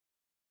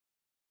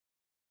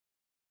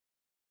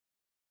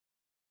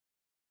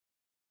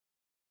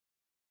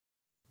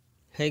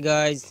Hey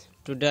guys,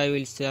 today I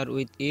will share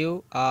with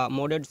you a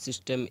modded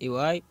system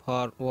UI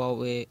for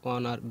Huawei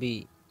Honor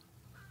Bee.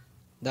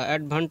 The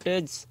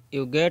advantages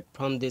you get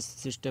from this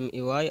system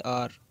UI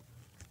are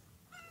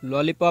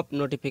Lollipop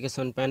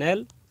notification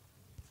panel,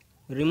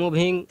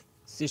 removing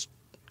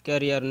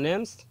carrier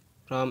names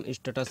from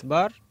status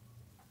bar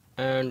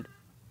and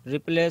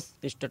replace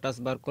status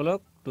bar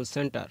clock to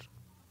center.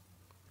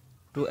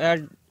 To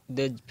add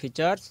these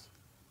features,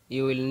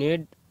 you will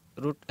need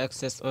root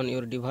access on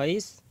your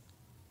device,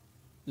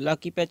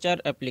 Lucky Patcher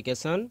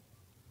application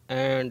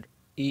and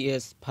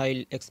ES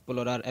File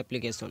Explorer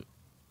application.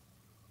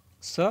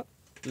 So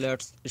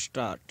let's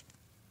start.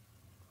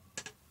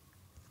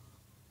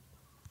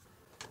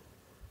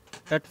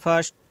 At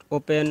first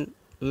open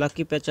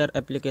Lucky Patcher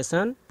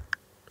application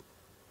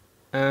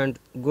and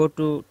go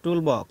to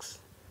Toolbox.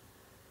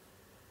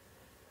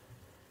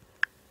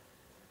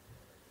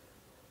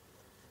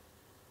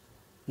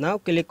 Now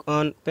click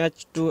on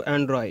Patch to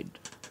Android.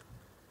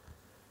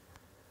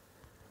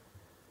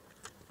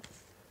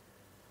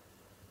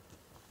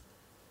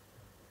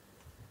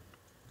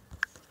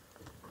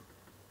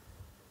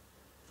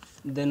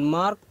 Then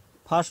mark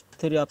first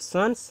three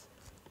options.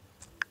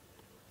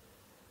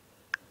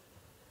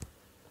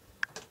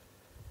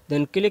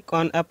 Then click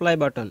on Apply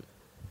button.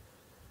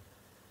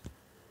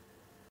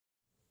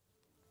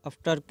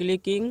 After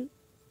clicking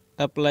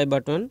Apply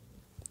button,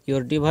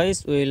 your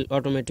device will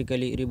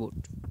automatically reboot.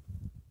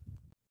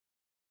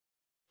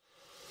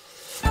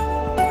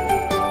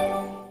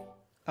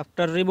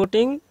 After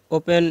rebooting,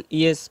 open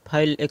ES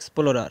File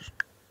Explorer.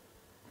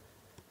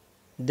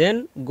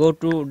 Then go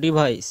to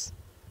Device.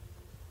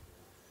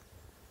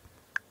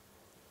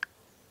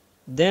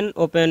 Then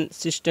open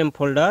System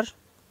folder.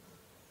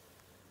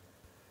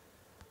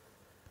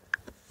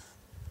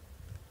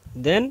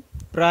 Then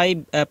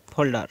Prime App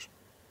folder.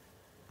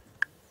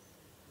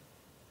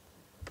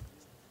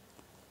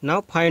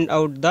 Now find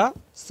out the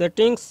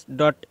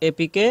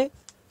settings.apk,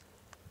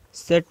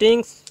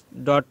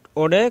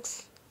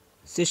 settings.odex,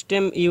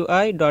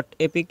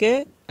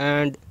 systemui.apk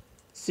and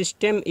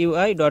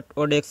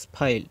systemui.odex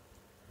file.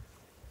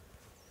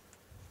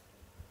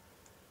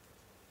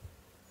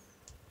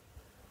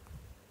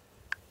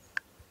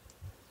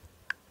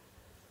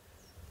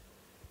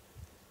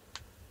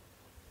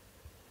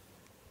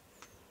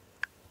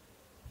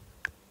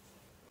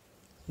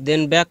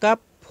 Then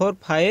backup 4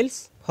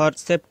 files for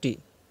safety.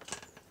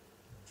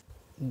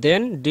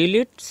 Then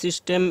delete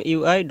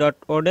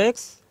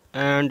systemui.odex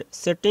and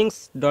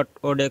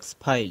settings.odex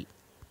file.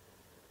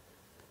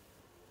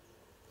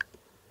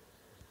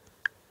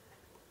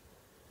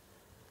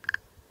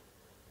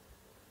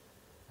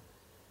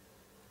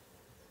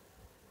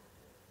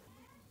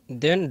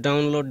 Then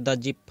download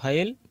the zip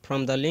file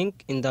from the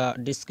link in the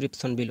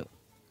description below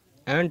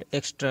and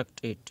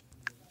extract it.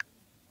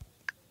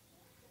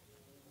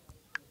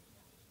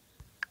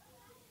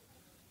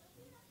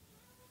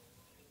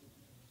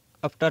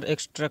 After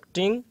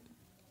extracting,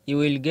 you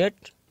will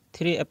get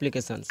 3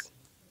 applications: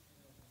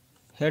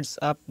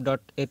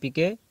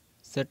 headsup.apk,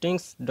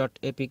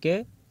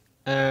 settings.apk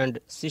and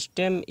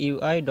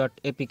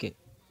systemui.apk.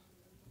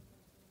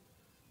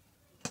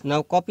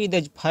 Now copy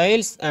these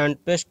files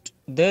and paste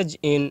these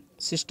in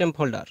system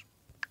folder.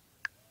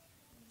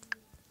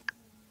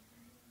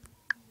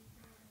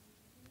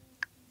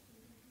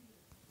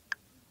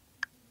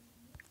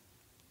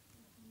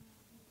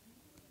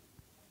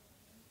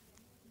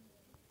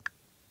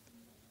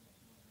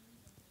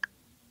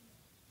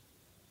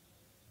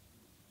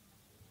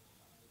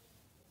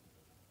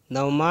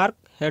 Now mark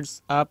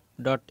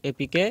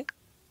headsup.apk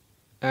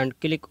and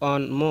click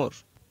on More.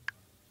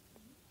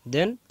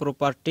 Then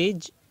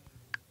Properties.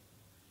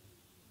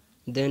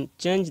 Then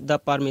change the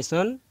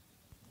permission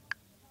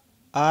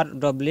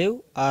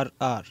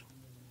RWRR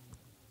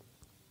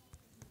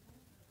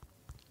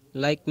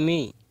like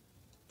me.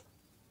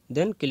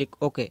 Then click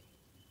OK.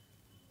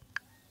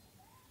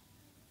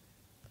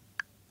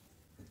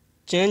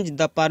 Change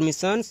the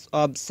permissions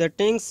of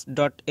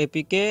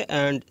settings.apk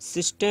and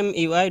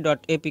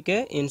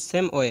systemui.apk in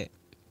same way.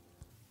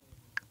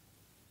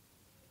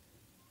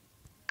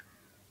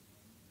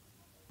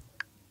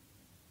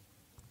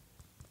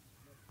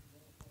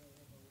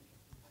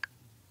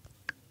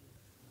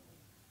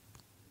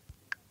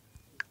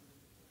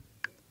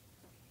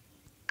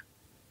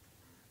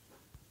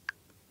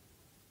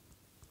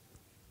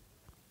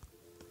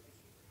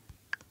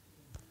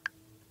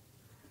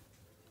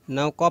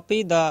 Now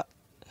copy the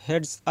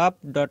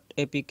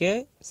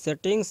headsup.apk,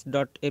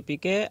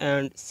 settings.apk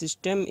and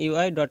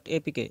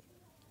systemui.apk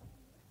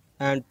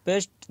and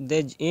paste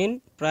these in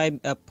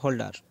Prime App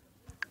folder.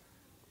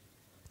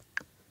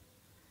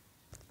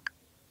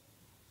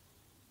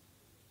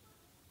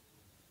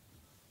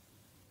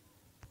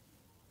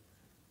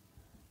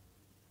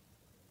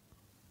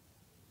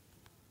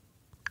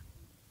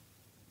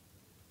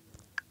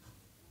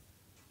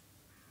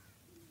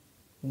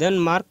 Then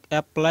mark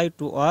Apply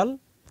to all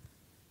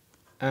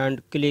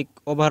and click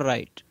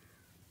Overwrite.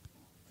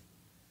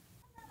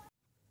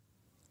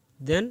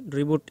 Then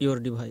reboot your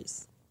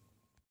device.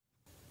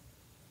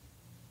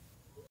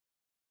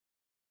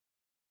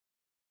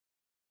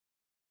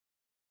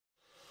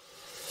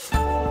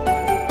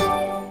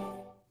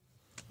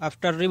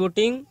 After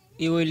rebooting,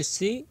 you will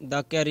see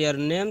the carrier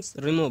names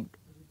removed,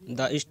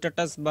 the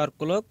status bar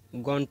clock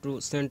gone to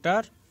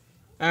center,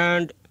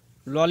 and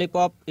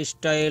Lollipop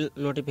style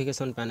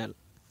notification panel.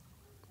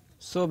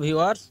 So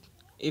viewers,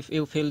 if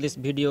you feel this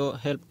video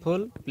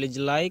helpful, please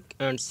like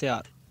and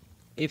share.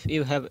 If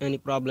you have any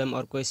problem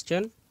or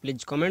question,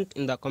 please comment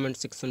in the comment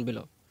section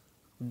below.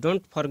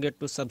 Don't forget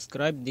to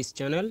subscribe this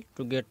channel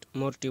to get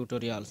more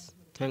tutorials.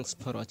 Thanks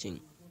for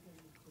watching.